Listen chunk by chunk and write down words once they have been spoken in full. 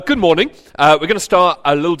Good morning. We're going to start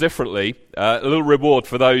a little differently, a little reward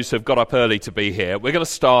for those who've got up early to be here. We're going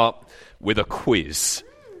to start with a quiz.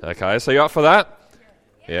 Okay, so you up for that?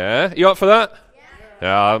 Yeah? You up for that?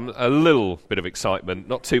 Yeah. A little bit of excitement,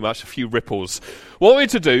 not too much, a few ripples. What we're going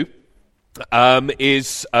to do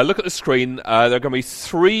is look at the screen. There are going to be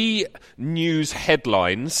 3 news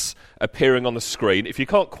headlines appearing on the screen. If you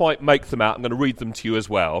can't quite make them out, I'm going to read them to you as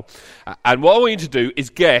well. And what I want you to do is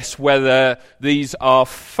guess whether these are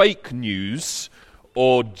fake news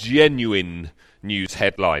or genuine news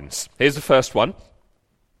headlines. Here's the first one.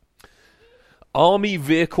 Army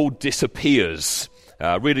vehicle disappears.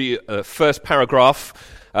 First paragraph.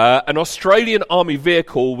 An Australian army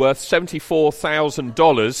vehicle worth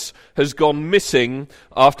 $74,000 has gone missing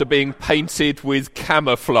after being painted with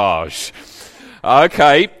camouflage.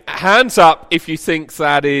 Okay, hands up if you think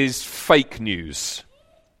that is fake news.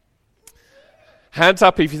 Hands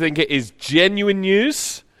up if you think it is genuine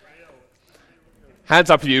news. Hands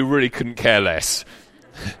up if you really couldn't care less.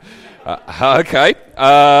 Okay,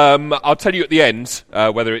 I'll tell you at the end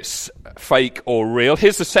whether it's fake or real.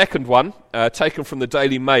 Here's the second one, taken from the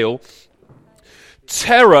Daily Mail.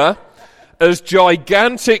 Terror as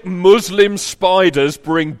gigantic Muslim spiders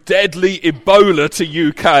bring deadly Ebola to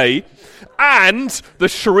UK. And the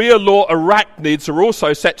Sharia law arachnids are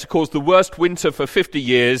also set to cause the worst winter for 50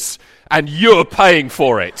 years, and you're paying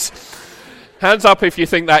for it. Hands up if you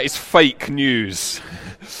think that is fake news.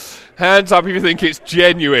 Hands up if you think it's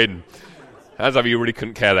genuine. Hands up if you really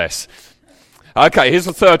couldn't care less. Okay, here's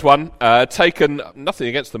the third one, taken, nothing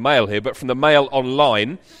against the Mail here, but from the Mail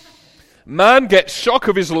Online. Man gets shock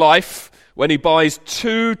of his life when he buys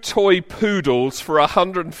 2 toy poodles for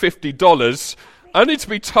 $150, only to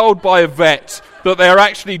be told by a vet that they are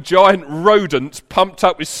actually giant rodents pumped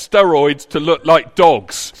up with steroids to look like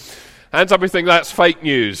dogs. Hands up if you think that's fake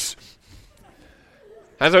news.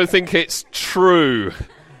 Hands up if you think it's true.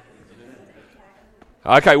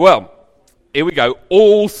 Okay, well, here we go.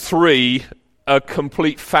 All 3 are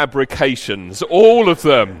complete fabrications. All of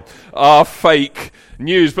them are fake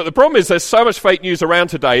news. But the problem is there's so much fake news around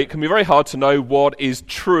today, it can be very hard to know what is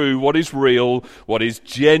true, what is real, what is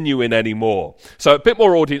genuine anymore. So a bit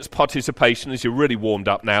more audience participation as you're really warmed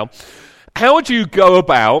up now. How would you go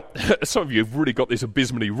about, some of you have really got this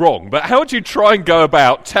abysmally wrong, but how would you try and go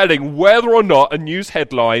about telling whether or not a news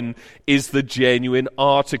headline is the genuine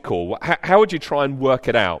article? How would you try and work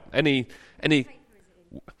it out? Any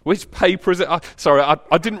which paper is it? Sorry,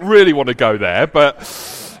 I didn't really want to go there, but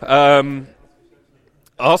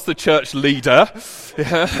ask the church leader.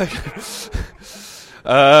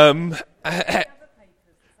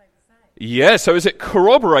 Yeah, so is it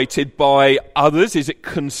corroborated by others? Is it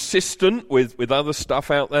consistent with other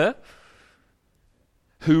stuff out there?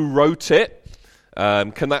 Who wrote it?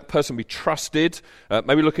 Can that person be trusted?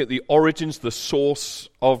 Maybe look at the origins, the source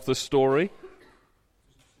of the story.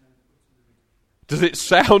 Does it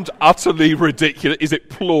sound utterly ridiculous? Is it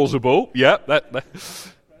plausible? Yeah.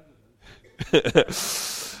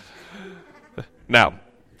 Now,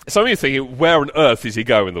 some of you are thinking, where on earth is he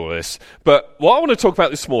going with all this? But what I want to talk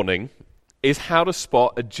about this morning is how to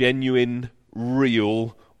spot a genuine,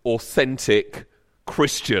 real, authentic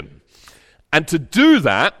Christian. And to do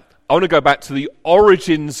that, I want to go back to the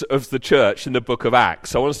origins of the church in the book of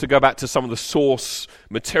Acts. I want us to go back to some of the source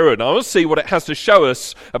material. And I want to see what it has to show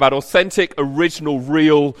us about authentic, original,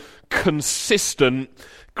 real, consistent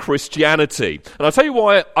Christianity. And I'll tell you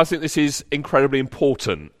why I think this is incredibly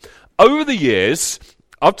important. Over the years,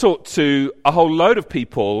 I've talked to a whole load of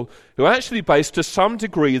people who actually base to some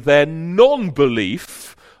degree their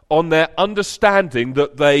non-belief on their understanding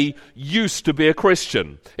that they used to be a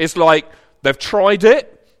Christian. It's like they've tried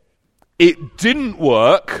it, it didn't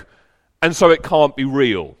work, and so it can't be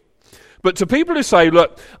real. But to people who say,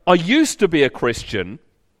 look, I used to be a Christian,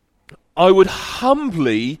 I would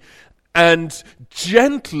humbly and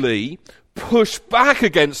gently push back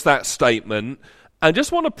against that statement and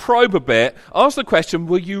just want to probe a bit, ask the question,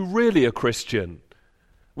 were you really a Christian?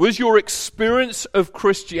 Was your experience of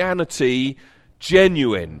Christianity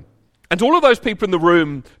genuine? And all of those people in the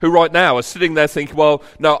room who right now are sitting there thinking, well,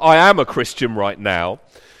 no, I am a Christian right now,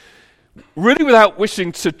 really without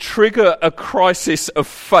wishing to trigger a crisis of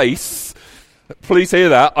faith, please hear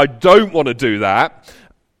that, I don't want to do that.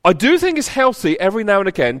 I do think it's healthy every now and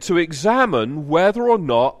again to examine whether or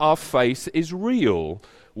not our faith is real,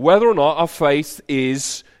 whether or not our faith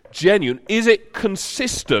is genuine. Is it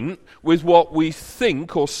consistent with what we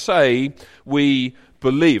think or say we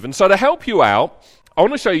believe? And so to help you out, I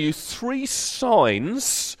want to show you 3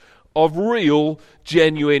 signs of real,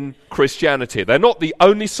 genuine Christianity. They're not the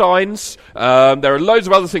only signs. There are loads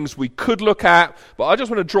of other things we could look at, but I just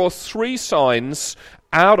want to draw 3 signs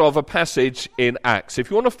out of a passage in Acts. If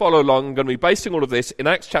you want to follow along, I'm going to be basing all of this in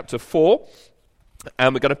Acts chapter 4,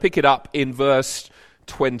 and we're going to pick it up in verse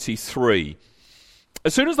 23.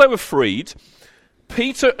 As soon as they were freed,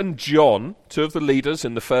 Peter and John, 2 of the leaders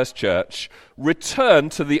in the first church,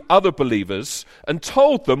 returned to the other believers and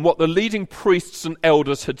told them what the leading priests and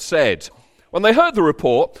elders had said. When they heard the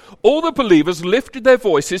report, all the believers lifted their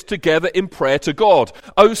voices together in prayer to God.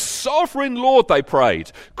 "O sovereign Lord," they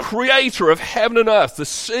prayed, "creator of heaven and earth, the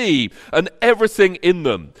sea, and everything in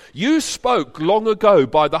them. You spoke long ago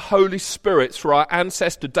by the Holy Spirit through our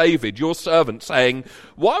ancestor David, your servant, saying,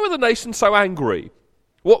 'Why were the nations so angry?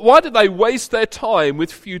 Why did they waste their time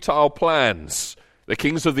with futile plans?' The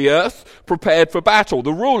kings of the earth prepared for battle.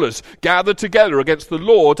 The rulers gathered together against the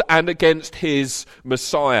Lord and against his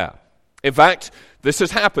Messiah." In fact, this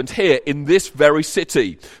has happened here in this very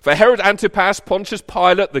city. For Herod Antipas, Pontius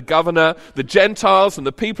Pilate, the governor, the Gentiles, and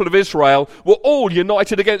the people of Israel were all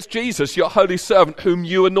united against Jesus, your holy servant, whom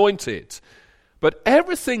you anointed. But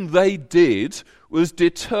everything they did was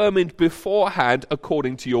determined beforehand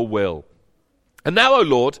according to your will. And now, O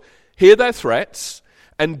Lord, hear their threats,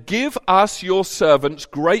 and give us, your servants,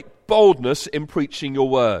 great boldness in preaching your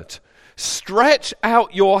word. Stretch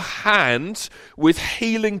out your hand with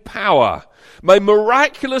healing power. May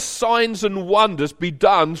miraculous signs and wonders be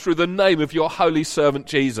done through the name of your holy servant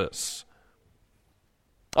Jesus.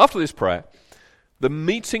 After this prayer, the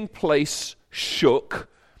meeting place shook,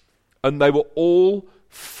 and they were all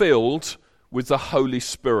filled with the Holy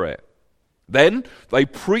Spirit. Then they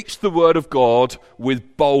preached the word of God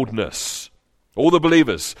with boldness. All the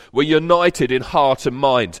believers were united in heart and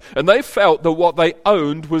mind, and they felt that what they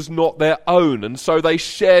owned was not their own, and so they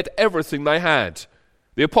shared everything they had.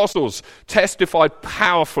 The apostles testified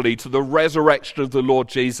powerfully to the resurrection of the Lord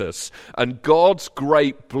Jesus, and God's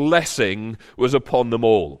great blessing was upon them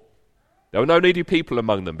all. There were no needy people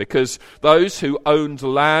among them, because those who owned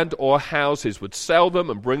land or houses would sell them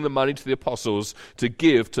and bring the money to the apostles to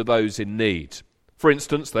give to those in need. For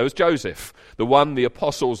instance, there was Joseph, the one the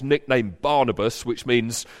apostles nicknamed Barnabas, which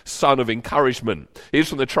means son of encouragement. He was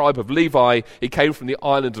from the tribe of Levi. He came from the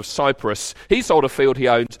island of Cyprus. He sold a field he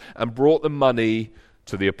owned and brought the money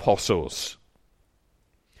to the apostles.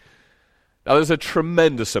 Now, there's a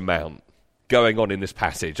tremendous amount going on in this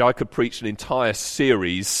passage. I could preach an entire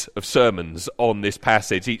series of sermons on this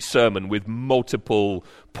passage, each sermon with multiple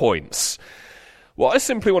points. What I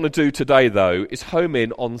simply want to do today, though, is home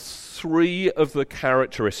in on 3 of the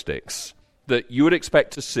characteristics that you would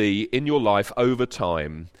expect to see in your life over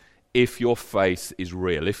time if your faith is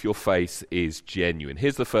real, if your faith is genuine.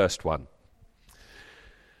 Here's the first one.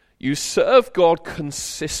 You serve God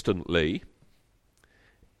consistently,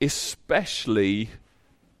 especially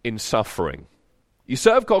in suffering. You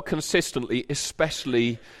serve God consistently,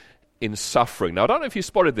 especially in suffering. Now, I don't know if you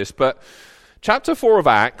spotted this, but chapter 4 of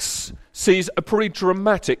Acts sees a pretty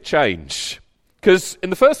dramatic change. Because in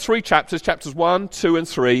the first 3 chapters, chapters 1, 2, and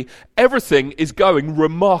 3, everything is going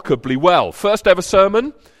remarkably well. First ever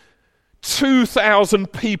sermon,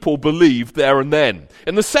 2,000 people believed there and then.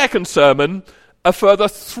 In the second sermon, a further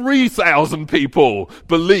 3,000 people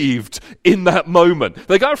believed in that moment.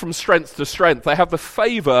 They go from strength to strength. They have the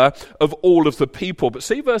favour of all of the people. But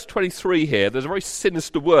see verse 23 here, there's a very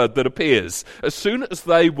sinister word that appears. As soon as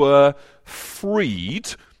they were freed,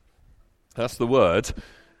 that's the word,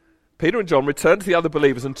 Peter and John returned to the other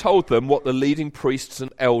believers and told them what the leading priests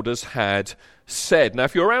and elders had said. Now,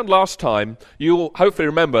 if you're around last time, you'll hopefully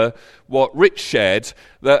remember what Rich shared,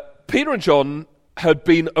 that Peter and John had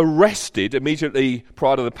been arrested immediately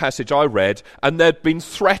prior to the passage I read, and they'd been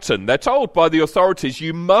threatened. They're told by the authorities,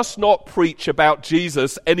 you must not preach about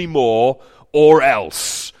Jesus anymore or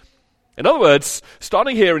else. In other words,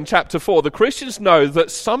 starting here in chapter 4, the Christians know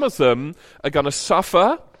that some of them are going to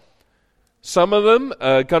suffer, some of them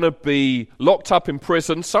are going to be locked up in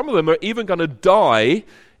prison, some of them are even going to die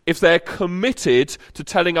if they're committed to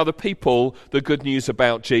telling other people the good news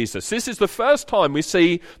about Jesus. This is the first time we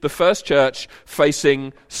see the first church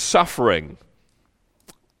facing suffering.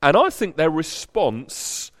 And I think their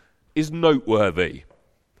response is noteworthy.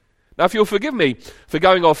 Now, if you'll forgive me for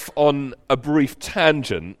going off on a brief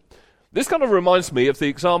tangent, this kind of reminds me of the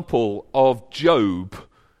example of Job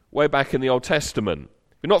way back in the Old Testament.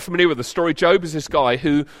 If you're not familiar with the story, Job is this guy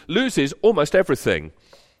who loses almost everything.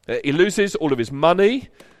 He loses all of his money.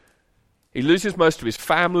 He loses most of his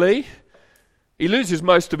family. He loses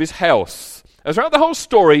most of his health. And throughout the whole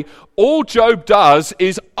story, all Job does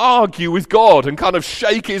is argue with God and kind of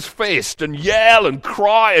shake his fist and yell and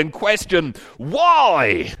cry and question,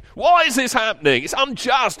 why? Why is this happening? It's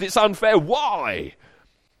unjust, it's unfair, why?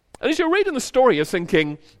 And as you're reading the story, you're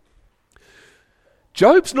thinking,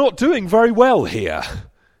 Job's not doing very well here.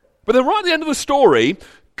 But then right at the end of the story,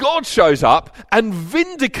 God shows up and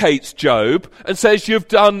vindicates Job and says, you've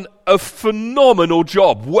done a phenomenal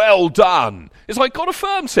job, well done. It's like God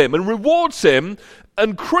affirms him and rewards him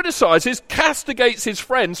and criticizes, castigates his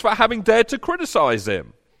friends for having dared to criticize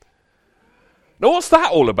him. Now what's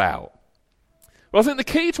that all about? Well, I think the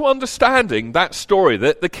key to understanding that story,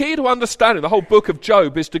 the key to understanding the whole book of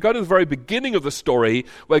Job is to go to the very beginning of the story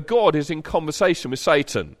where God is in conversation with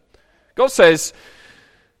Satan. God says,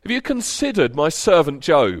 have you considered my servant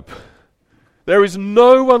Job? There is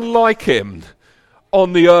no one like him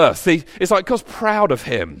on the earth. It's like God's proud of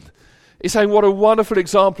him. He's saying, what a wonderful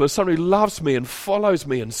example of someone who loves me and follows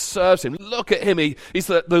me and serves him. Look at him. He's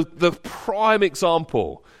the prime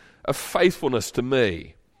example of faithfulness to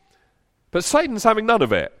me. But Satan's having none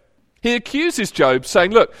of it. He accuses Job,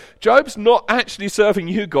 saying, look, Job's not actually serving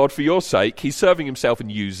you, God, for your sake. He's serving himself and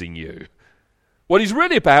using you. What he's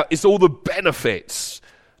really about is all the benefits,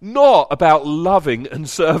 not about loving and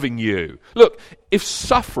serving you. Look, if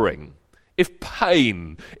suffering, if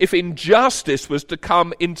pain, if injustice was to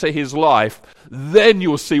come into his life, then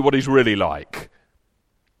you'll see what he's really like.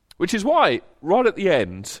 Which is why, right at the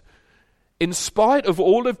end, in spite of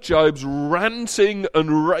all of Job's ranting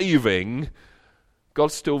and raving,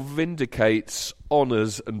 God still vindicates,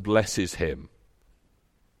 honors, and blesses him.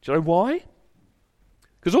 Do you know why?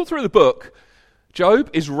 Because all through the book, Job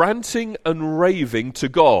is ranting and raving to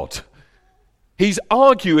God. He's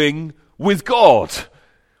arguing with God,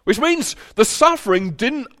 which means the suffering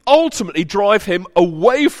didn't ultimately drive him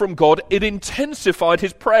away from God. It intensified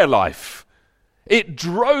his prayer life. It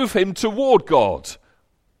drove him toward God.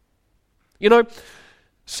 You know,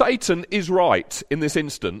 Satan is right in this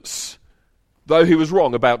instance, though he was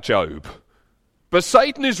wrong about Job. But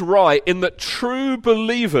Satan is right in that true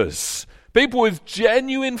believers, people with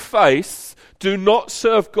genuine faith, do not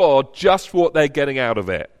serve God just for what they're getting out of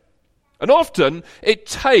it. And often it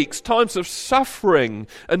takes times of suffering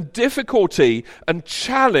and difficulty and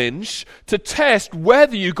challenge to test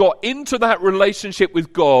whether you got into that relationship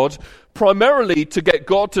with God primarily to get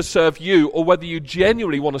God to serve you, or whether you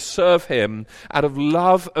genuinely want to serve him out of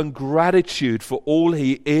love and gratitude for all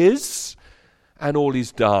he is and all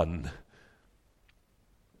he's done.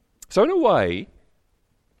 So in a way,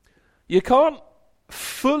 you can't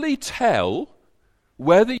fully tell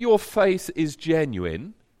whether your faith is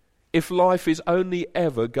genuine if life is only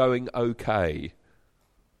ever going okay.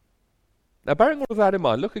 Now, bearing all of that in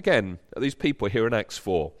mind, look again at these people here in Acts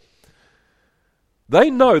 4. They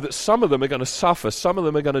know that some of them are going to suffer, some of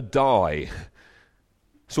them are going to die.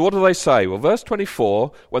 So what do they say? Well, verse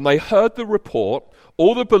 24, when they heard the report,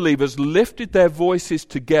 all the believers lifted their voices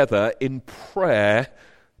together in prayer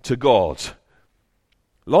to God.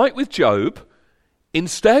 Like with Job,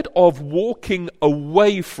 instead of walking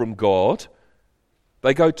away from God,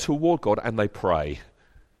 they go toward God and they pray.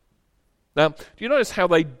 Now, do you notice how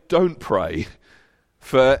they don't pray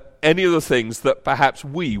for any of the things that perhaps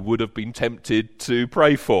we would have been tempted to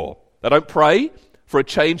pray for? They don't pray for a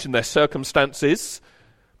change in their circumstances.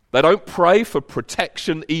 They don't pray for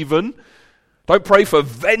protection even. Don't pray for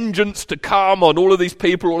vengeance to come on all of these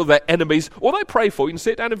people, all of their enemies. All they pray for, you can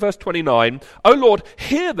see it down in verse 29, "O Lord,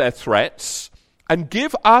 hear their threats and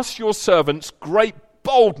give us, your servants, great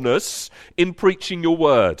boldness in preaching your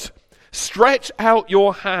word. Stretch out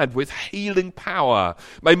your hand with healing power.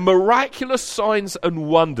 May miraculous signs and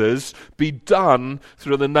wonders be done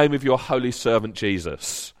through the name of your holy servant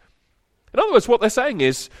Jesus." In other words, what they're saying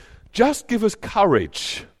is, just give us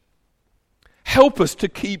courage. Help us to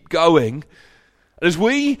keep going. And as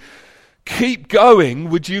we keep going,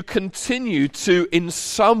 would you continue to, in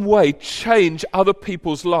some way, change other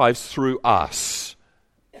people's lives through us?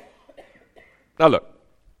 Now look,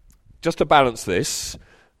 just to balance this,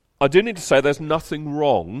 I do need to say there's nothing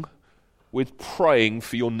wrong with praying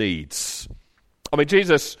for your needs. I mean,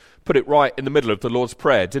 Jesus put it right in the middle of the Lord's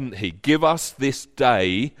Prayer, didn't he? Give us this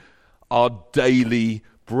day our daily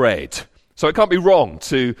bread. So it can't be wrong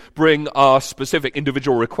to bring our specific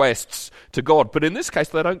individual requests to God. But in this case,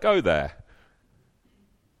 they don't go there.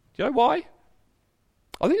 Do you know why?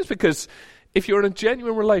 I think it's because if you're in a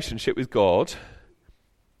genuine relationship with God,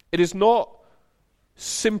 it is not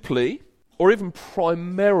simply or even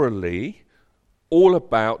primarily all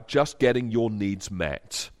about just getting your needs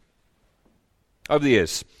met. Over the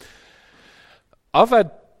years, I've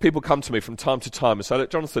had people come to me from time to time and say, "Look,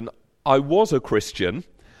 Jonathan, I was a Christian,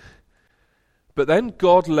 but then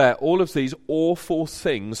God let all of these awful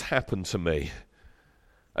things happen to me.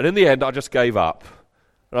 And in the end, I just gave up.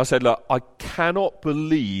 And I said, look, I cannot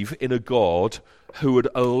believe in a God who would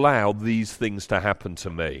allow these things to happen to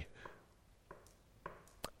me.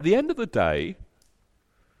 At the end of the day,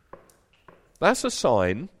 that's a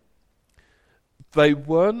sign they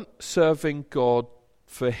weren't serving God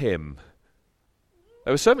for him.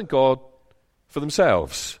 They were serving God for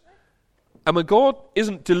themselves. And when God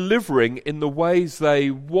isn't delivering in the ways they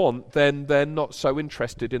want, then they're not so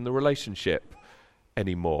interested in the relationship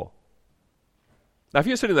anymore. Now, if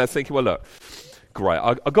you're sitting there thinking, well, look, great,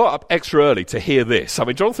 I got up extra early to hear this. I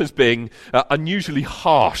mean, Jonathan's being unusually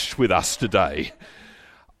harsh with us today.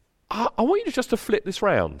 I want you just to flip this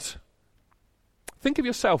round. Think of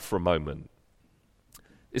yourself for a moment.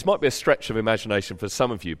 This might be a stretch of imagination for some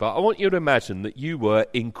of you, but I want you to imagine that you were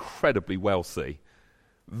incredibly wealthy,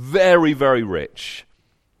 very, very rich.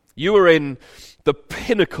 You were in the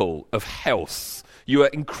pinnacle of health. You were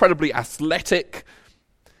incredibly athletic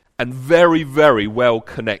and very, very well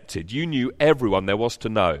connected. You knew everyone there was to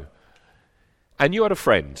know. And you had a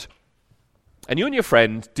friend. And you and your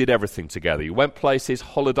friend did everything together. You went places,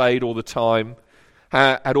 holidayed all the time,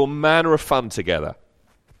 had all manner of fun together.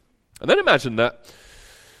 And then imagine that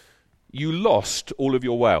you lost all of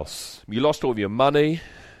your wealth. You lost all of your money,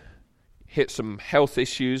 hit some health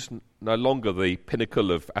issues, no longer the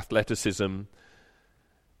pinnacle of athleticism,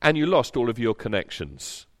 and you lost all of your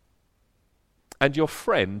connections. And your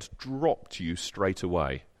friend dropped you straight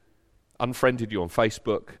away, unfriended you on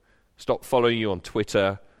Facebook, stopped following you on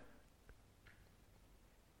Twitter,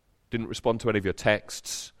 didn't respond to any of your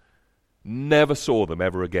texts, never saw them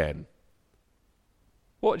ever again.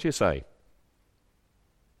 What would you say?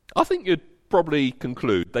 I think you'd probably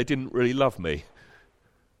conclude they didn't really love me.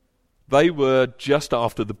 They were just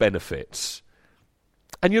after the benefits.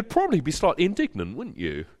 And you'd probably be slightly indignant, wouldn't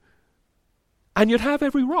you? And you'd have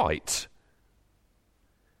every right.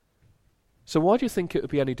 So why do you think it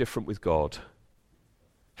would be any different with God?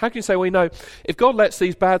 How can you say, well, you know, if God lets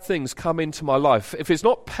these bad things come into my life, if it's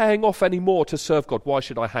not paying off anymore to serve God, why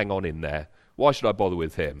should I hang on in there? Why should I bother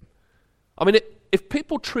with him? I mean, if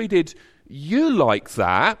people treated you like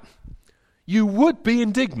that, you would be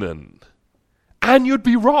indignant. And you'd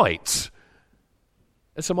be right.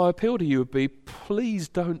 And so my appeal to you would be, please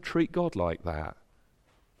don't treat God like that.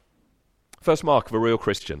 First mark of a real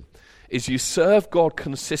Christian is you serve God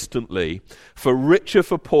consistently, for richer,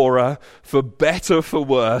 for poorer, for better, for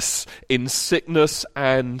worse, in sickness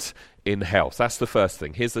and in health. That's the first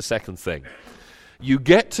thing. Here's the second thing. You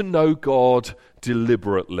get to know God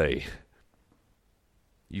deliberately.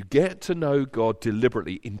 You get to know God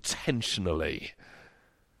deliberately, intentionally.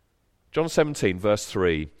 John 17, verse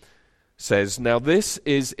 3 says, now this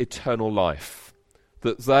is eternal life,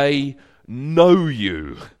 that they know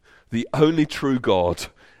you, the only true God,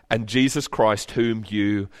 and Jesus Christ whom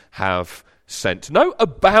you have sent. To know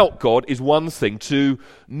about God is one thing. To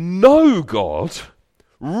know God,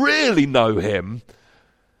 really know him,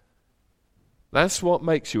 that's what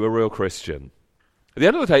makes you a real Christian. At the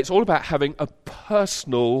end of the day, it's all about having a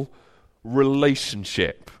personal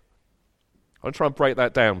relationship. I'll try and break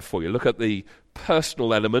that down for you. Look at the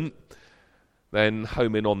personal element, then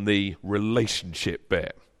home in on the relationship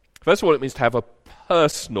bit. First of all, it means to have a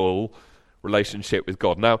personal relationship with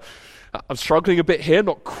God. Now, I'm struggling a bit here,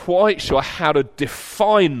 not quite sure how to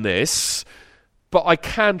define this, but I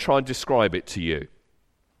can try and describe it to you.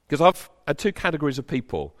 Because I've had two categories of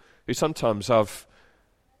people who sometimes I've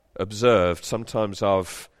observed, sometimes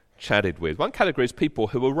I've chatted with. One category is people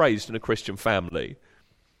who were raised in a Christian family.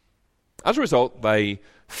 As a result, they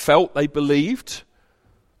felt they believed.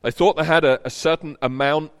 They thought they had a certain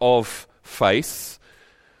amount of faith.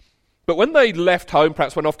 But when they left home,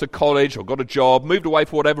 perhaps went off to college or got a job, moved away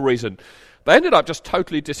for whatever reason, they ended up just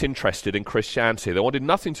totally disinterested in Christianity. They wanted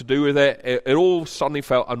nothing to do with it. It all suddenly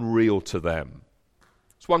felt unreal to them.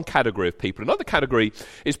 It's one category of people. Another category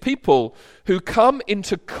is people who come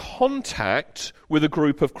into contact with a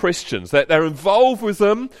group of Christians. They're involved with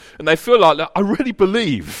them, and they feel like, I really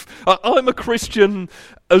believe. I'm a Christian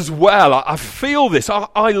as well. I feel this.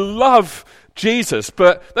 I love Jesus.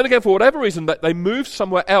 But then again, for whatever reason, that they move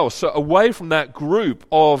somewhere else, away from that group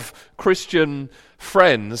of Christian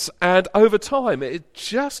friends, and over time, it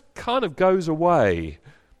just kind of goes away.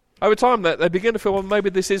 Over time, they begin to feel, well,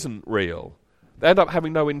 maybe this isn't real. They end up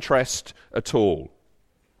having no interest at all.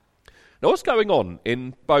 Now, what's going on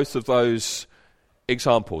in both of those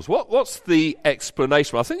examples? What's the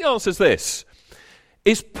explanation? Well, I think the answer is this.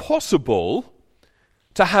 It's possible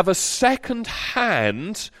to have a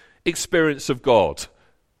second-hand experience of God.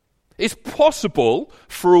 It's possible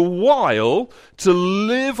for a while to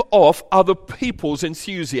live off other people's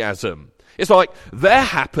enthusiasm. It's like they're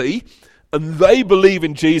happy and they believe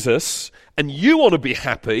in Jesus and you want to be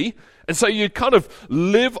happy, and so you kind of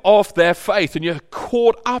live off their faith and you're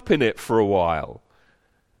caught up in it for a while.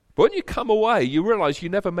 But when you come away, you realize you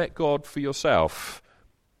never met God for yourself.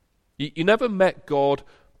 You never met God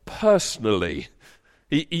personally.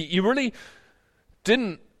 You really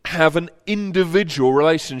didn't have an individual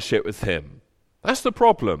relationship with him. That's the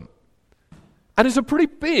problem. And it's a pretty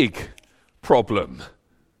big problem.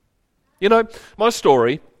 You know, my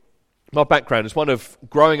story, my background is one of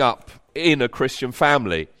growing up in a Christian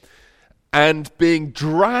family and being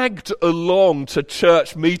dragged along to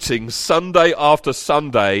church meetings Sunday after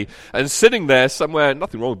Sunday and sitting there somewhere,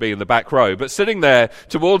 nothing wrong with being in the back row, but sitting there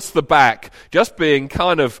towards the back, just being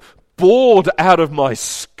kind of bored out of my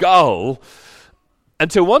skull,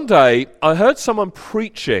 until one day I heard someone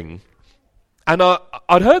preaching, and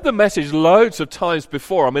I'd heard the message loads of times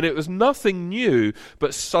before. I mean, it was nothing new,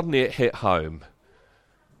 but suddenly it hit home.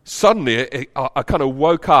 Suddenly I kind of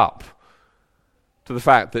woke up to the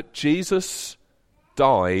fact that Jesus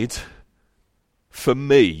died for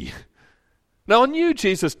me. Now, I knew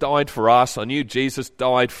Jesus died for us. I knew Jesus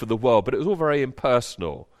died for the world, but it was all very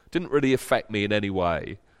impersonal. It didn't really affect me in any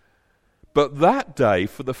way. But that day,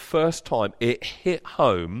 for the first time, it hit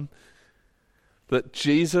home that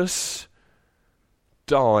Jesus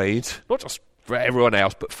died, not just for everyone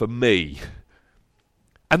else, but for me.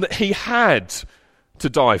 And that he had to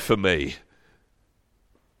die for me.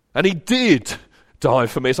 And he did die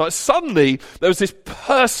for me. It's like suddenly there was this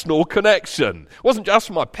personal connection. It wasn't just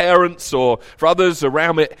for my parents or for others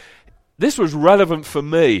around me. This was relevant for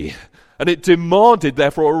me. And it demanded,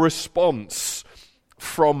 therefore, a response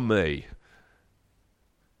from me.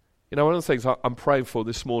 You know, one of the things I'm praying for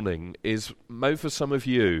this morning is maybe for some of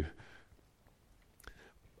you,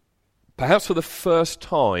 perhaps for the first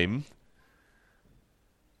time,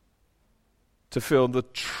 to feel the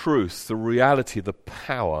truth, the reality, the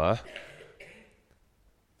power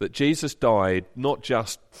that Jesus died not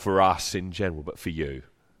just for us in general, but for you.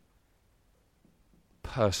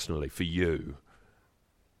 Personally, for you.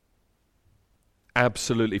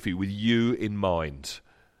 Absolutely for you, with you in mind.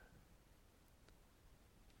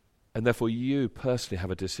 And therefore you personally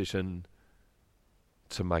have a decision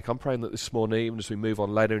to make. I'm praying that this morning, even as we move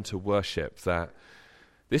on later into worship, that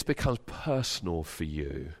this becomes personal for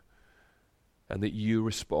you and that you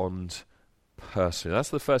respond personally.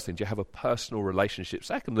 That's the first thing. Do you have a personal relationship?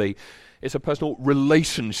 Secondly, it's a personal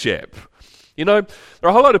relationship. You know, there are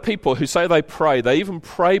a whole lot of people who say they pray. They even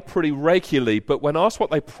pray pretty regularly, but when asked what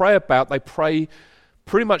they pray about, they pray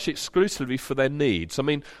pretty much exclusively for their needs. I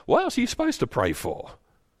mean, what else are you supposed to pray for?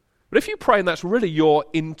 But if you pray and that's really your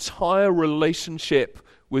entire relationship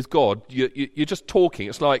with God, you're just talking.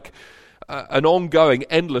 It's like an ongoing,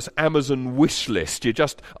 endless Amazon wish list. You're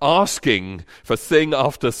just asking for thing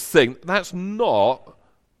after thing. That's not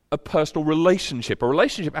a personal relationship. A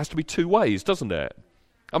relationship has to be two ways, doesn't it?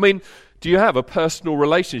 I mean, do you have a personal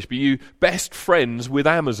relationship? Are you best friends with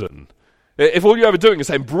Amazon? If all you're ever doing is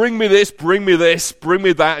saying, bring me this, bring me this, bring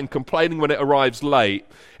me that, and complaining when it arrives late,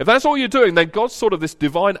 if that's all you're doing, then God's sort of this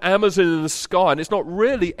divine Amazon in the sky, and it's not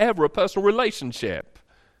really ever a personal relationship.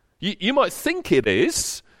 You might think it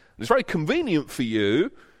is, and it's very convenient for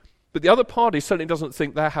you, but the other party certainly doesn't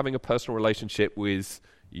think they're having a personal relationship with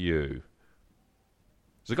you.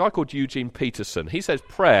 There's a guy called Eugene Peterson. He says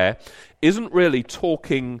prayer isn't really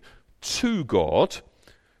talking to God.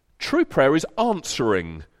 True prayer is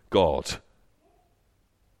answering God.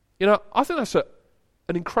 You know, I think that's an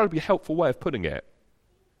incredibly helpful way of putting it.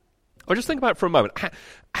 Or just think about it for a moment.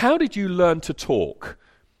 How did you learn to talk?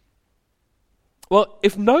 Well,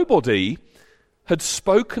 if nobody had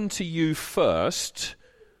spoken to you first,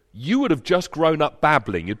 you would have just grown up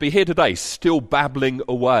babbling. You'd be here today still babbling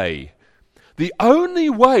away. The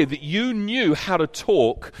only way that you knew how to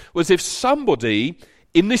talk was if somebody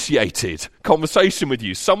initiated conversation with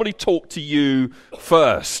you. Somebody talked to you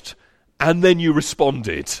first, and then you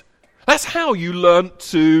responded. That's how you learnt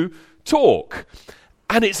to talk.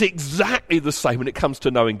 And it's exactly the same when it comes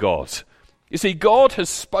to knowing God. You see, God has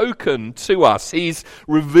spoken to us. He's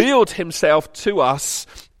revealed himself to us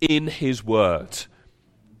in his word.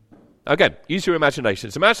 Again, use your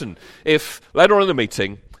imaginations. Imagine if later on in the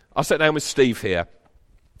meeting, I sat down with Steve here,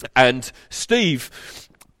 and Steve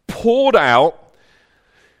poured out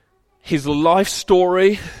his life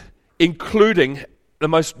story, including the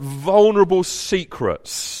most vulnerable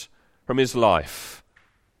secrets from his life.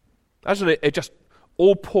 Imagine it just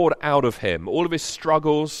all poured out of him, all of his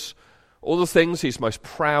struggles, all the things he's most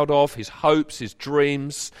proud of, his hopes, his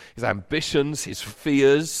dreams, his ambitions, his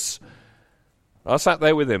fears. I sat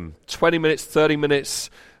there with him, 20 minutes, 30 minutes,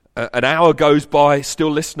 an hour goes by,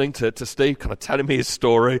 still listening to Steve, kind of telling me his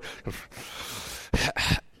story.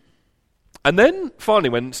 And then finally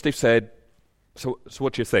when Steve said, so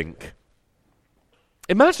what do you think?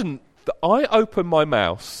 Imagine that I opened my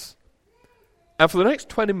mouth and for the next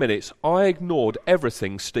 20 minutes I ignored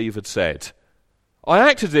everything Steve had said. I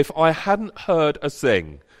acted as if I hadn't heard a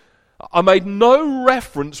thing. I made no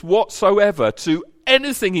reference whatsoever to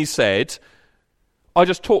anything he said. I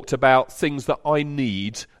just talked about things that I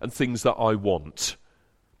need and things that I want.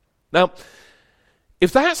 Now,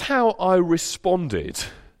 if that's how I responded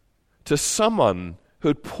to someone who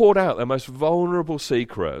had poured out their most vulnerable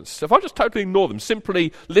secrets, if I just totally ignored them,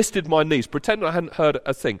 simply listed my needs, pretended I hadn't heard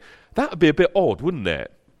a thing, that would be a bit odd, wouldn't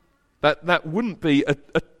it? That wouldn't be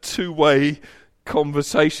a two-way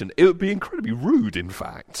conversation. It would be incredibly rude, in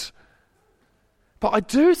fact. But I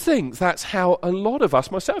do think that's how a lot of us,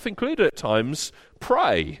 myself included at times,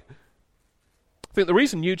 pray. I think the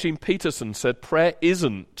reason Eugene Peterson said prayer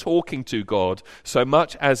isn't talking to God so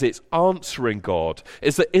much as it's answering God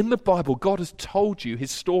is that in the Bible, God has told you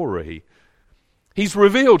his story. He's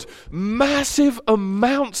revealed massive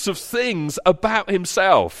amounts of things about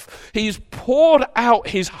himself. He's poured out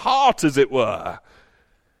his heart, as it were.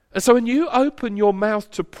 And so when you open your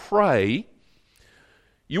mouth to pray,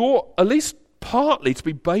 you ought at least partly to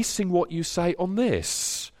be basing what you say on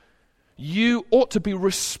this. You ought to be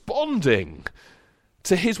responding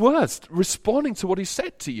to his words, responding to what he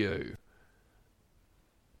said to you.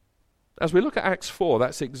 As we look at Acts 4,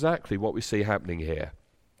 that's exactly what we see happening here.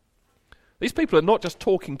 These people are not just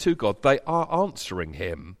talking to God, they are answering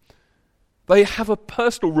him. They have a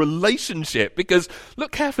personal relationship because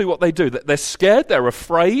look carefully what they do. They're scared, they're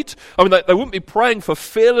afraid. I mean, they wouldn't be praying for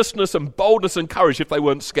fearlessness and boldness and courage if they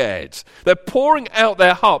weren't scared. They're pouring out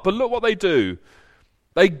their heart, but look what they do.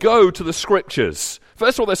 They go to the scriptures.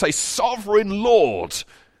 First of all, they say, Sovereign Lord.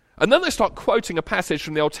 And then they start quoting a passage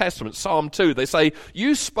from the Old Testament, Psalm 2. They say,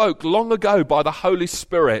 you spoke long ago by the Holy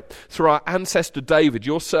Spirit through our ancestor David,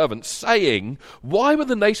 your servant, saying, why were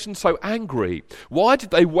the nations so angry? Why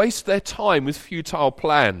did they waste their time with futile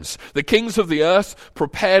plans? The kings of the earth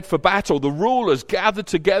prepared for battle. The rulers gathered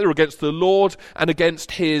together against the Lord and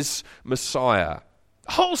against his Messiah.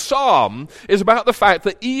 The whole psalm is about the fact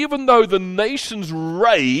that even though the nations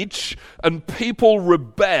rage and people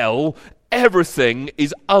rebel, everything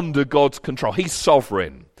is under God's control. He's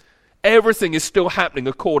sovereign. Everything is still happening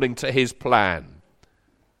according to his plan.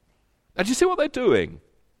 And do you see what they're doing?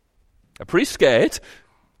 They're pretty scared,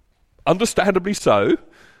 understandably so,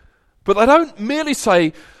 but they don't merely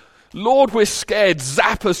say, Lord, we're scared,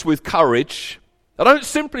 zap us with courage. They don't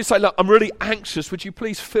simply say, look, I'm really anxious, would you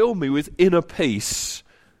please fill me with inner peace?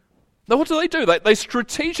 Now, what do? They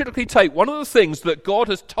strategically take one of the things that God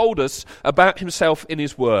has told us about himself in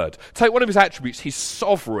his word. Take one of his attributes. He's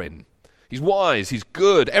sovereign. He's wise. He's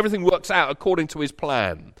good. Everything works out according to his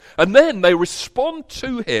plan. And then they respond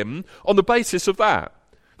to him on the basis of that.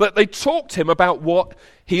 That they talk to him about what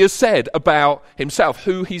he has said about himself,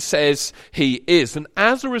 who he says he is. And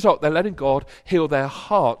as a result, they're letting God heal their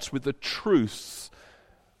hearts with the truth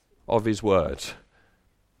of his word.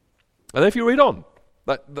 And if you read on,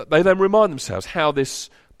 they then remind themselves how this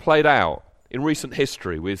played out in recent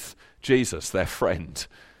history with Jesus, their friend.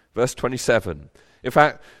 Verse 27. In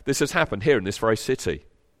fact, this has happened here in this very city.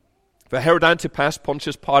 For Herod Antipas,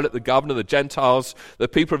 Pontius Pilate, the governor, the Gentiles, the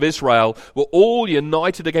people of Israel were all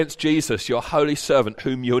united against Jesus, your holy servant,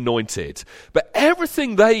 whom you anointed. But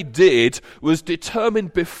everything they did was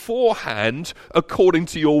determined beforehand according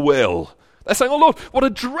to your will. They're saying, oh Lord, what a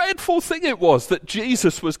dreadful thing it was that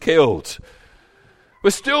Jesus was killed. We're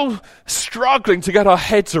still struggling to get our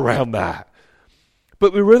heads around that.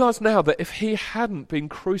 But we realize now that if he hadn't been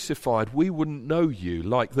crucified, we wouldn't know you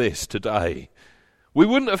like this today. We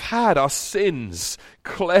wouldn't have had our sins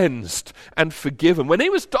cleansed and forgiven. When he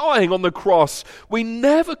was dying on the cross, we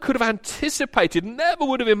never could have anticipated, never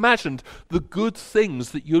would have imagined the good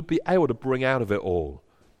things that you'd be able to bring out of it all.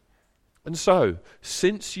 And so,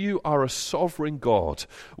 since you are a sovereign God,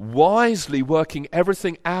 wisely working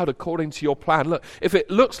everything out according to your plan, look, if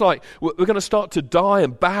it looks like we're going to start to die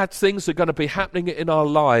and bad things are going to be happening in our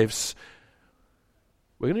lives,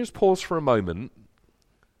 we're going to just pause for a moment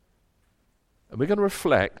and we're going to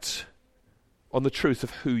reflect on the truth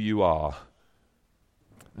of who you are.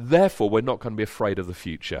 Therefore, we're not going to be afraid of the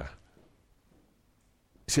future.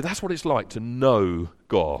 See, that's what it's like to know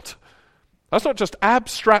God. That's not just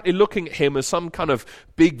abstractly looking at him as some kind of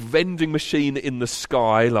big vending machine in the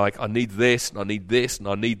sky, like, I need this, and I need this, and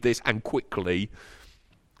I need this, and quickly.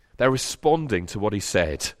 They're responding to what he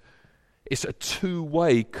said. It's a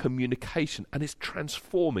two-way communication, and it's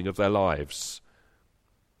transforming of their lives.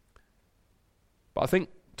 But I think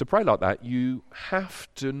to pray like that, you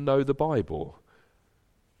have to know the Bible.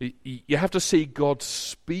 You have to see God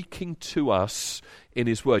speaking to us in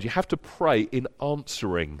his word. You have to pray in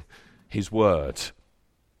answering his word.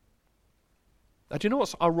 Now, do you know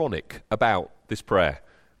what's ironic about this prayer?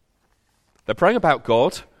 They're praying about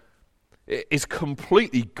God. It's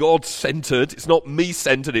completely God-centered. It's not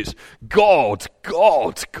me-centered. It's God,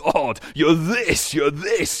 God, God. You're this, you're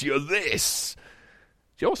this, you're this.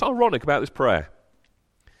 Do you know what's ironic about this prayer?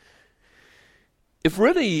 If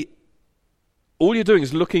really all you're doing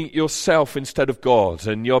is looking at yourself instead of God,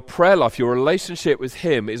 and your prayer life, your relationship with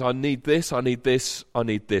him is, I need this, I need this, I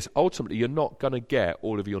need this, ultimately you're not going to get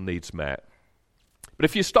all of your needs met. But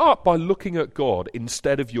if you start by looking at God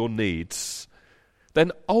instead of your needs,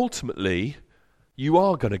 then ultimately you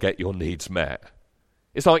are going to get your needs met.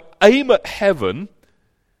 It's like aim at heaven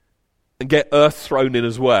and get earth thrown in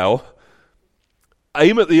as well.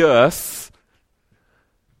 Aim at the earth,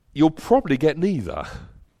 you'll probably get neither.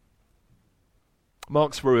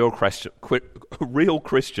 Mark's a real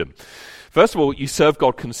Christian. First of all, you serve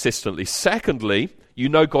God consistently. Secondly, you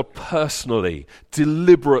know God personally,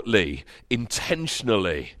 deliberately,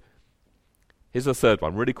 intentionally. Here's the third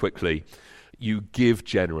one, really quickly. You give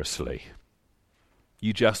generously.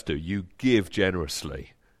 You just do. You give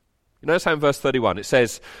generously. You notice how in verse 31 it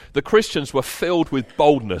says, the Christians were filled with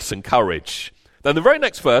boldness and courage. Then the very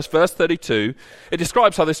next verse, verse 32, it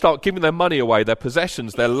describes how they start giving their money away, their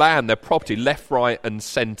possessions, their land, their property, left, right, and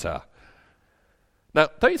centre. Now,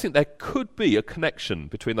 don't you think there could be a connection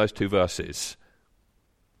between those two verses?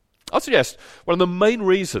 I'd suggest one of the main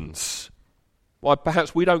reasons why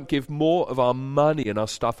perhaps we don't give more of our money and our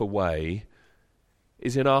stuff away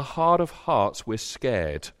is in our heart of hearts we're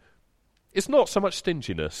scared. It's not so much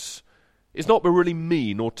stinginess. It's not we're really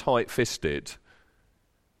mean or tight-fisted.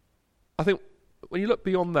 I think when you look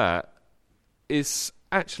beyond that, it's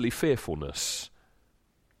actually fearfulness.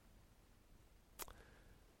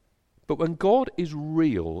 But when God is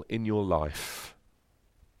real in your life,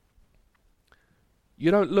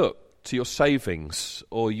 you don't look to your savings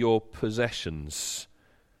or your possessions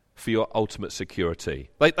for your ultimate security.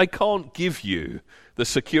 They can't give you the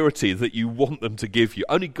security that you want them to give you.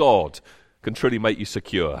 Only God can truly make you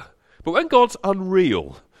secure. But when God's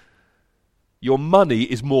unreal, your money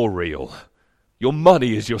is more real. Your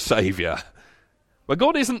money is your saviour. When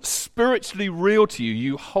God isn't spiritually real to you,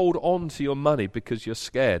 you hold on to your money because you're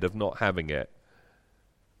scared of not having it.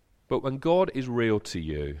 But when God is real to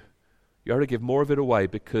you, you ought to give more of it away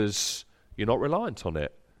because you're not reliant on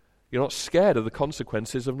it. You're not scared of the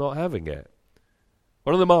consequences of not having it.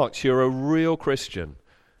 One of the marks you're a real Christian,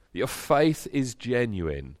 your faith is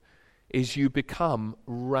genuine, is you become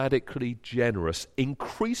radically generous,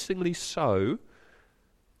 increasingly so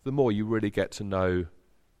the more you really get to know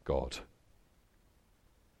God.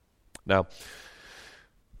 Now,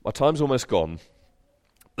 my time's almost gone.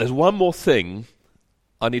 There's one more thing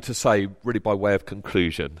I need to say really by way of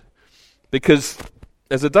conclusion, because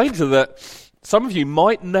there's a danger that some of you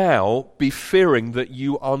might now be fearing that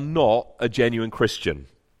you are not a genuine Christian,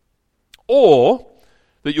 or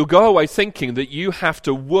that you'll go away thinking that you have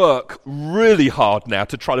to work really hard now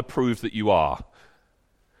to try to prove that you are.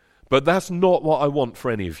 But that's not what I want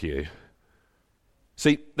for any of you.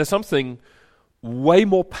 See, there's something way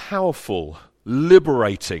more powerful,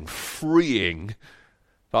 liberating, freeing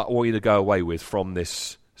that I want you to go away with from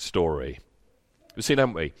this story. We've seen,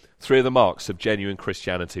 haven't we? 3 of the marks of genuine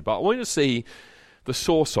Christianity. But I want you to see the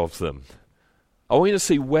source of them. I want you to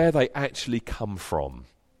see where they actually come from.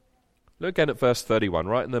 Look again at verse 31,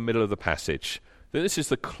 right in the middle of the passage. This is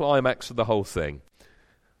the climax of the whole thing.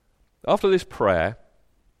 After this prayer,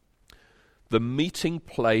 the meeting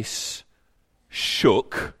place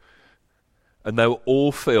shook, and they were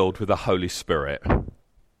all filled with the Holy Spirit.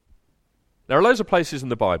 There are loads of places in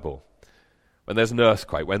the Bible when there's an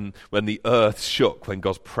earthquake, when the earth shook, when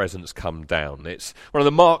God's presence come down. It's one of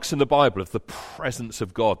the marks in the Bible of the presence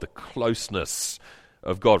of God, the closeness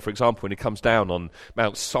of God. For example, when he comes down on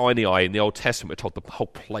Mount Sinai in the Old Testament, we're told the whole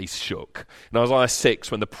place shook. In Isaiah 6,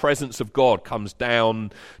 when the presence of God comes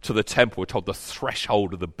down to the temple, we're told the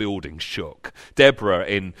threshold of the building shook. Deborah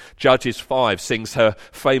in Judges 5 sings her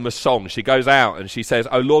famous song. She goes out and she says,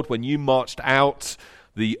 "O Lord, when you marched out,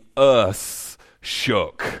 the earth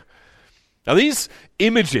shook." Now these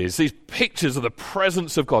images, these pictures of the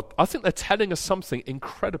presence of God, I think they're telling us something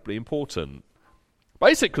incredibly important.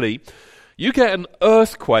 Basically, you get an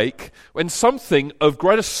earthquake when something of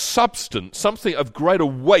greater substance, something of greater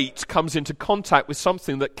weight comes into contact with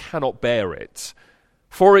something that cannot bear it.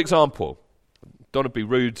 For example, don't want to be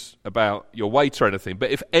rude about your weight or anything, but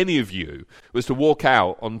if any of you was to walk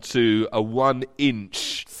out onto a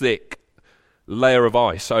 1-inch thick layer of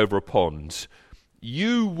ice over a pond,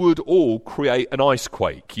 you would all create an ice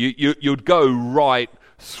quake. You'd go right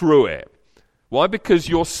through it. Why? Because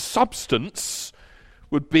your substance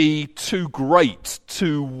would be too great,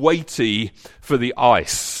 too weighty for the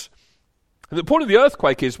ice. And the point of the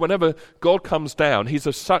earthquake is whenever God comes down, he's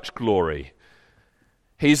of such glory.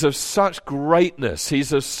 He's of such greatness.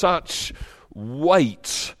 He's of such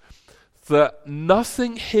weight that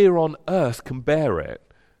nothing here on earth can bear it.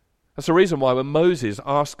 That's the reason why when Moses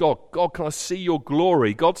asked God, can I see your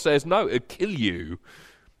glory? God says, no, it'll kill you.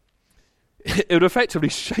 It would effectively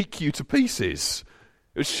shake you to pieces.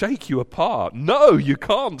 It would shake you apart. No, you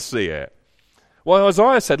can't see it. Why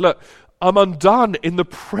Isaiah said, look, I'm undone in the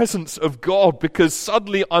presence of God because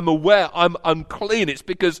suddenly I'm aware I'm unclean. It's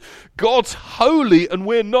because God's holy and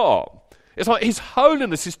we're not. It's like his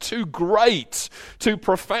holiness is too great, too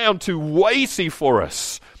profound, too weighty for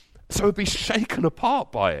us. So we'd be shaken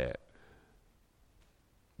apart by it.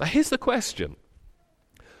 Now here's the question.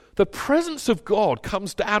 The presence of God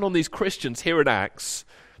comes down on these Christians here in Acts.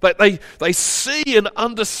 They see and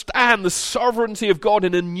understand the sovereignty of God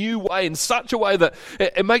in a new way, in such a way that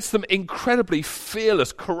it makes them incredibly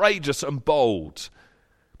fearless, courageous, and bold.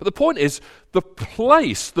 But the point is, the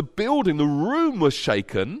place, the building, the room was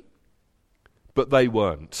shaken, but they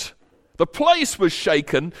weren't. The place was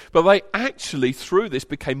shaken, but they actually, through this,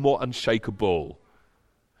 became more unshakable.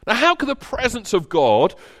 Now, how could the presence of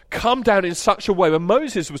God come down in such a way when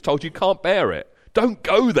Moses was told you can't bear it? Don't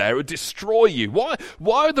go there, it would destroy you. Why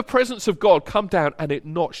would the presence of God come down and it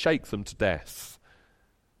not shake them to death?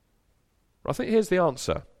 Well, I think here's the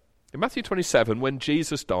answer. In Matthew 27, when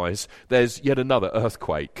Jesus dies, there's yet another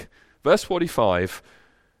earthquake. Verse 45,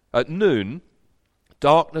 at noon,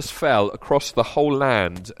 darkness fell across the whole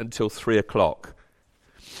land until 3 o'clock.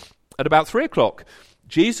 At about 3 o'clock,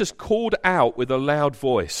 Jesus called out with a loud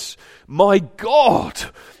voice, my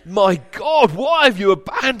God, why have you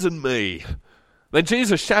abandoned me?" Then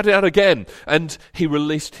Jesus shouted out again, and he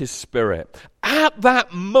released his spirit. At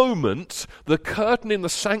that moment, the curtain in the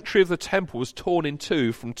sanctuary of the temple was torn in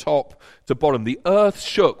two from top to bottom. The earth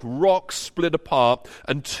shook, rocks split apart,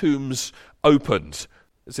 and tombs opened.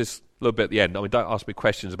 There's this little bit at the end. I mean, don't ask me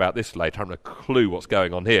questions about this later. I haven't a clue what's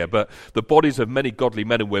going on here. But the bodies of many godly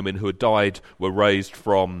men and women who had died were raised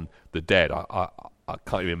from the dead. I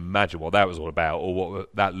can't even imagine what that was all about or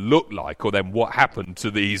what that looked like or then what happened to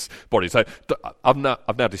these bodies. So I've now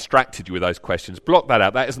distracted you with those questions. Block that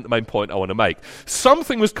out. That isn't the main point I want to make.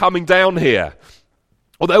 Something was coming down here.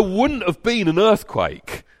 Or there wouldn't have been an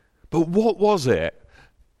earthquake. But what was it?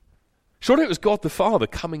 Surely it was God the Father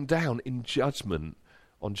coming down in judgment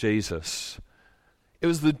on Jesus. It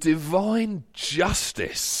was the divine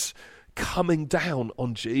justice coming down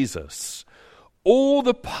on Jesus. All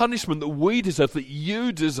the punishment that we deserve, that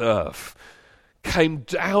you deserve, came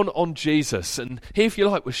down on Jesus. And he, if you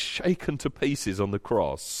like, was shaken to pieces on the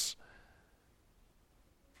cross.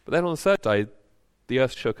 But then on the third day, the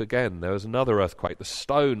earth shook again. There was another earthquake. The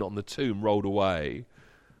stone on the tomb rolled away.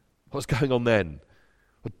 What was going on then?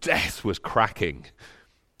 Well, death was cracking.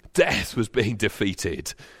 Death was being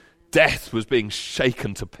defeated. Death was being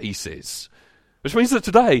shaken to pieces. Which means that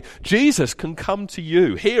today, Jesus can come to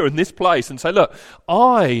you here in this place and say, look,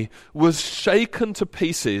 I was shaken to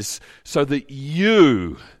pieces so that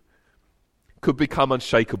you could become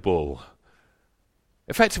unshakable.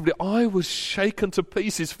 Effectively, I was shaken to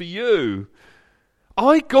pieces for you.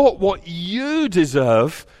 I got what you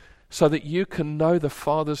deserve so that you can know the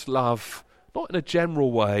Father's love, not in a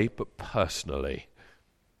general way, but personally.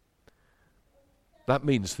 That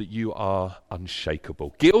means that you are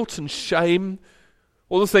unshakable. Guilt and shame,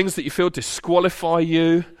 all the things that you feel disqualify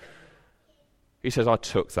you. He says, I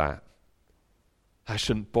took that. That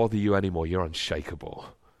shouldn't bother you anymore. You're unshakable.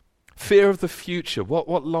 Fear of the future,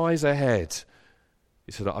 what lies ahead.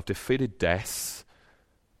 He said, I've defeated death.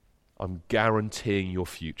 I'm guaranteeing your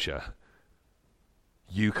future.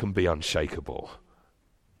 You can be unshakable.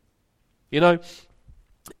 You know,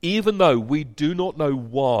 even though we do not know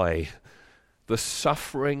why the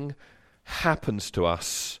suffering happens to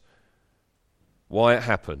us, why it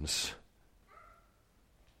happens.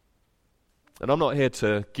 And I'm not here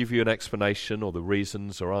to give you an explanation or the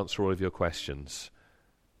reasons or answer all of your questions.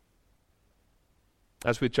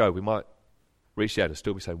 As with Job, we might reach the end and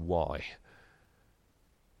still be saying, why?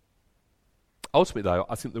 Ultimately, though,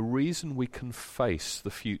 I think the reason we can face the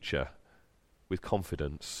future with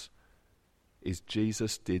confidence is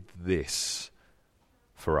Jesus did this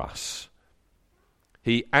for us.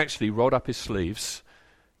 He actually rolled up his sleeves,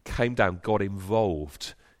 came down, got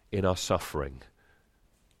involved in our suffering.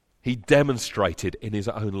 He demonstrated in his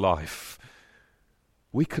own life.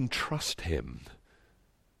 We can trust him.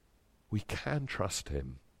 We can trust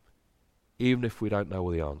him, even if we don't know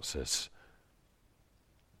all the answers.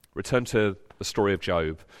 Return to the story of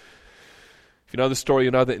Job. If you know the story,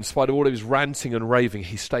 you know that in spite of all of his ranting and raving,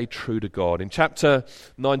 he stayed true to God. In chapter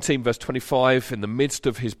 19, verse 25, in the midst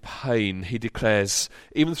of his pain, he declares,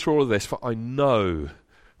 even through all of this, for I know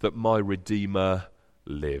that my Redeemer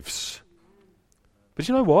lives. But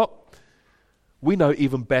you know what? We know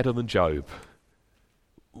even better than Job.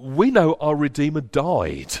 We know our Redeemer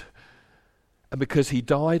died. And because he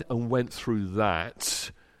died and went through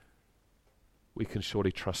that, we can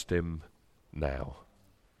surely trust him now.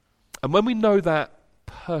 And when we know that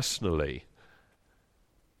personally,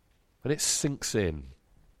 when it sinks in,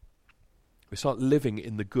 we start living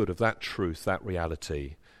in the good of that truth, that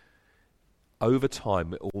reality, over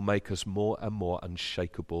time it will make us more and more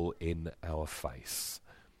unshakable in our faith.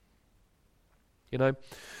 You know,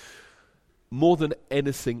 more than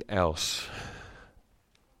anything else,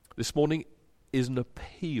 this morning is an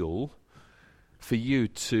appeal for you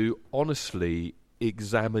to honestly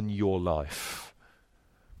examine your life.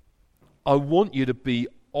 I want you to be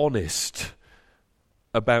honest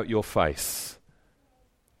about your faith.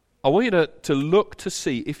 I want you to look to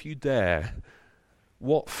see, if you dare,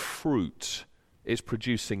 what fruit it's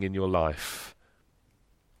producing in your life.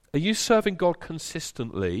 Are you serving God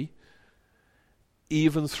consistently,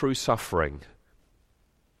 even through suffering?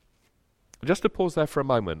 Just to pause there for a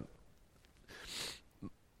moment.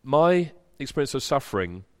 My experience of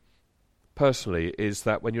suffering, personally, is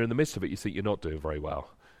that when you're in the midst of it, you think you're not doing very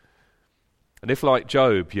well. And if, like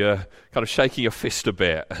Job, you're kind of shaking your fist a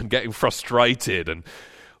bit and getting frustrated, and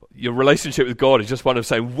your relationship with God is just one of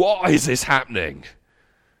saying, why is this happening?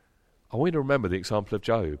 I want you to remember the example of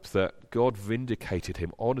Job, that God vindicated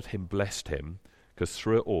him, honoured him, blessed him, because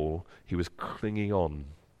through it all, he was clinging on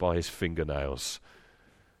by his fingernails.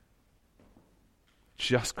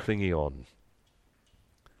 Just clinging on.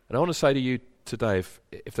 And I want to say to you today,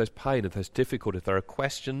 if there's pain, if there's difficulty, if there are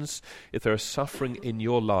questions, if there is suffering in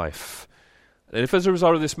your life, and if as a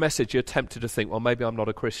result of this message you're tempted to think, well, maybe I'm not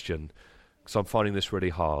a Christian because I'm finding this really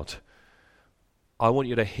hard, I want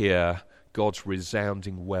you to hear God's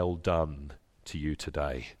resounding well done to you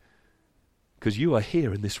today. Because you are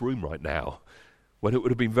here in this room right now, when it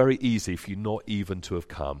would have been very easy for you not even to have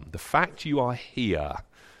come. The fact you are here,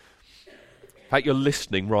 the fact you're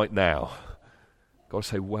listening right now, God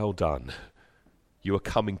say, well done. You are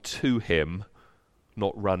coming to him,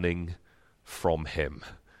 not running from him.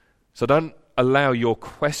 So don't allow your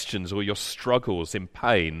questions or your struggles in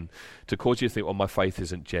pain to cause you to think, well, my faith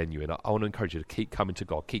isn't genuine. I want to encourage you to keep coming to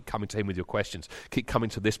God. Keep coming to him with your questions. Keep coming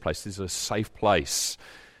to this place. This is a safe place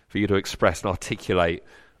for you to express and articulate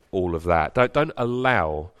all of that. Don't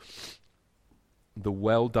allow the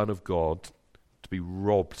well done of God to be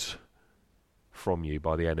robbed from you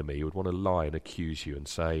by the enemy. Who would want to lie and accuse you and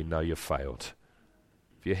say, no, you've failed.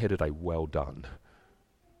 If you're here today, well done.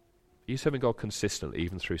 Are you serving God consistently,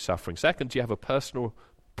 even through suffering? Second, do you have a personal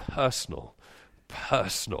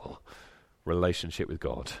relationship with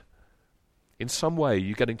God? In some way,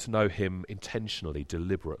 you're getting to know him intentionally,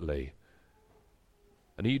 deliberately.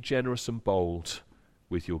 And are you generous and bold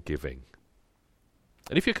with your giving?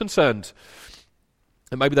 And if you're concerned,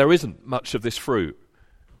 and maybe there isn't much of this fruit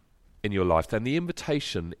in your life, then the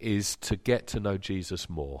invitation is to get to know Jesus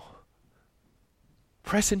more.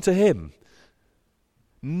 Press into him.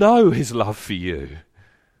 Know his love for you.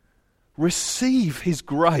 Receive his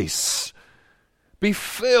grace. Be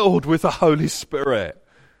filled with the Holy Spirit.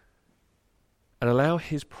 And allow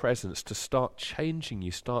his presence to start changing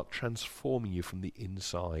you, start transforming you from the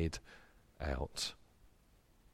inside out.